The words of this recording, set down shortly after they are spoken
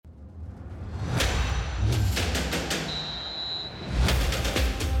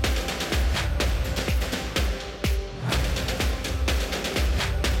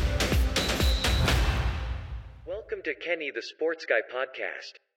Kenny, the Sports Guy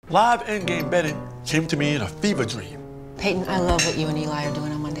podcast. Live in-game betting came to me in a fever dream. Peyton, I love what you and Eli are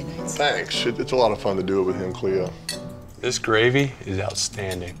doing on Monday nights. Thanks. It's a lot of fun to do it with him, Cleo. This gravy is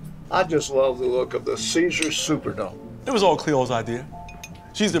outstanding. I just love the look of the Caesar Superdome. It was all Cleo's idea.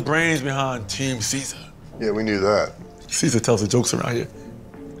 She's the brains behind Team Caesar. Yeah, we knew that. Caesar tells the jokes around here.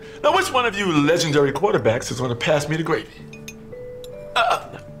 Now, which one of you legendary quarterbacks is going to pass me the gravy?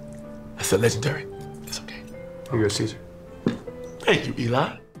 I said legendary. It's okay. Here you go, Caesar. Thank you,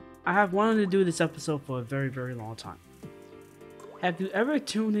 Eli. I have wanted to do this episode for a very, very long time. Have you ever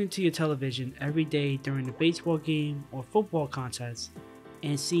tuned into your television every day during a baseball game or football contest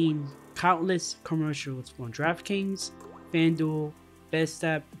and seen countless commercials from DraftKings, FanDuel,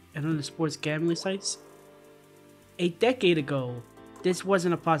 BetStep, and other sports gambling sites? A decade ago, this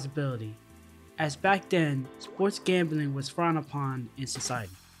wasn't a possibility, as back then, sports gambling was frowned upon in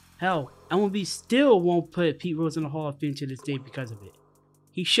society. Hell, MLB still won't put Pete Rose in the Hall of Fame to this day because of it.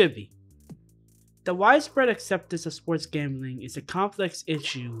 He should be. The widespread acceptance of sports gambling is a complex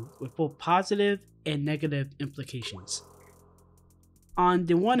issue with both positive and negative implications. On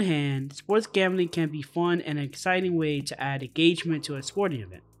the one hand, sports gambling can be fun and an exciting way to add engagement to a sporting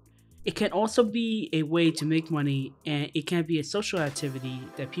event. It can also be a way to make money, and it can be a social activity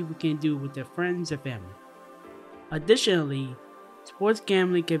that people can do with their friends and family. Additionally, sports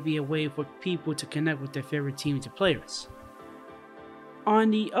gambling can be a way for people to connect with their favorite teams and players.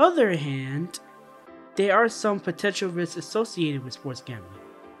 On the other hand, there are some potential risks associated with sports gambling.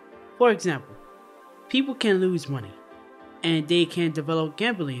 For example, people can lose money, and they can develop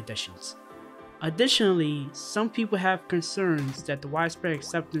gambling addictions. Additionally, some people have concerns that the widespread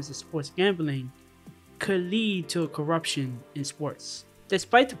acceptance of sports gambling could lead to a corruption in sports.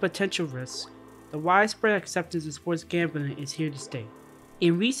 Despite the potential risks, the widespread acceptance of sports gambling is here to stay.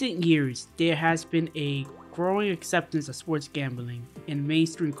 In recent years, there has been a growing acceptance of sports gambling in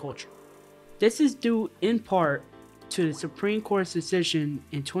mainstream culture. This is due in part to the Supreme Court's decision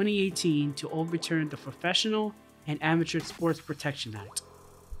in 2018 to overturn the Professional and Amateur Sports Protection Act,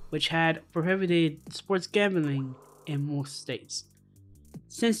 which had prohibited sports gambling in most states.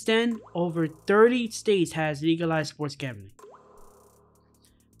 Since then, over 30 states has legalized sports gambling.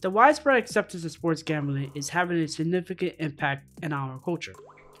 The widespread acceptance of sports gambling is having a significant impact in our culture.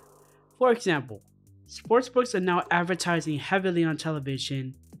 For example, sportsbooks are now advertising heavily on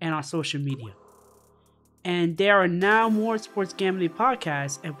television and on social media. And there are now more sports gambling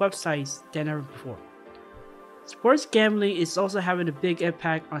podcasts and websites than ever before. Sports gambling is also having a big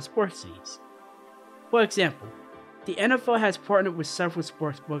impact on sports leagues. For example, the NFL has partnered with several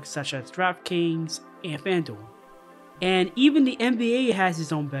sportsbooks such as DraftKings and FanDuel, and even the NBA has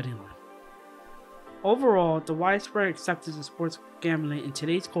its own betting line. Overall, the widespread acceptance of sports gambling in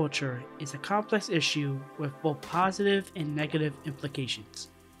today's culture is a complex issue with both positive and negative implications.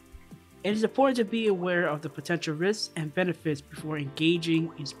 It is important to be aware of the potential risks and benefits before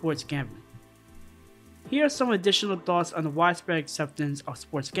engaging in sports gambling. Here are some additional thoughts on the widespread acceptance of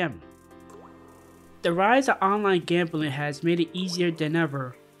sports gambling. The rise of online gambling has made it easier than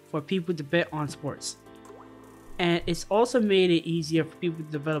ever for people to bet on sports. And it's also made it easier for people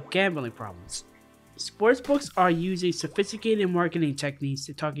to develop gambling problems. Sportsbooks are using sophisticated marketing techniques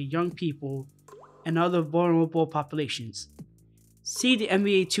to target young people and other vulnerable populations. See the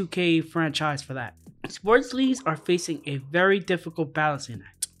NBA 2K franchise for that. Sports leagues are facing a very difficult balancing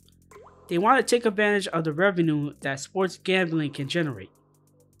act. They want to take advantage of the revenue that sports gambling can generate,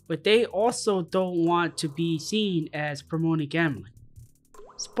 but they also don't want to be seen as promoting gambling.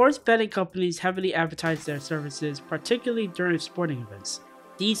 Sports betting companies heavily advertise their services, particularly during sporting events.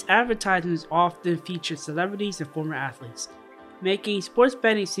 These advertisements often feature celebrities and former athletes, making sports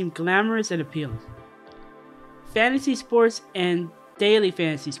betting seem glamorous and appealing. Fantasy sports and daily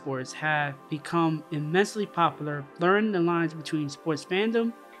fantasy sports have become immensely popular, blurring the lines between sports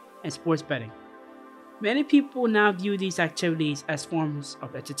fandom and sports betting. Many people now view these activities as forms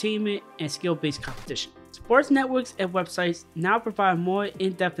of entertainment and skill-based competition. Sports networks and websites now provide more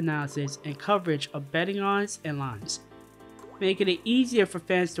in-depth analysis and coverage of betting odds and lines, making it easier for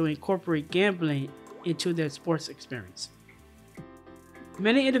fans to incorporate gambling into their sports experience.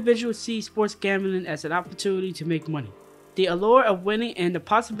 Many individuals see sports gambling as an opportunity to make money. The allure of winning and the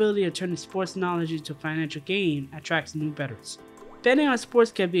possibility of turning sports knowledge into financial gain attracts new bettors. Betting on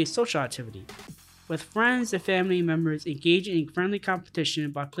sports can be a social activity, with friends and family members engaging in friendly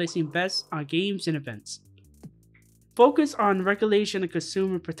competition by placing bets on games and events. Focus on regulation and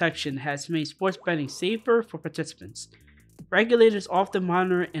consumer protection has made sports betting safer for participants. Regulators often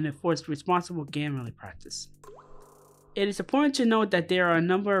monitor and enforce responsible gambling practice. It is important to note that there are a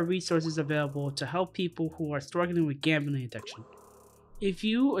number of resources available to help people who are struggling with gambling addiction. If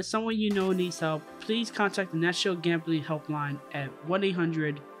you or someone you know needs help, please contact the National Gambling Helpline at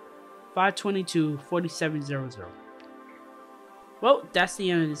 1-800-522-4700. Well, that's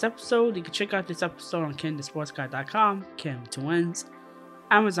the end of this episode. You can check out this episode on KenTheSportsGuy.com, Ken with 2 N's,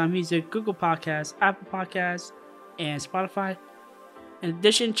 Amazon Music, Google Podcasts, Apple Podcasts, and Spotify. In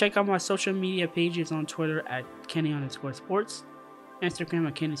addition, check out my social media pages on Twitter at Kenny_sports, Instagram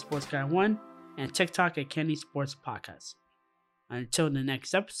at KennySportsGuy1, and TikTok at Kenny Sports Podcast. Until the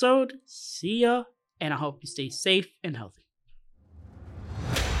next episode, see ya, and I hope you stay safe and healthy.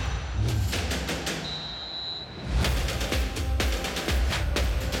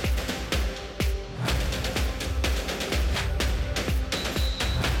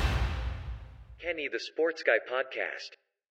 Kenny the Sports Guy Podcast.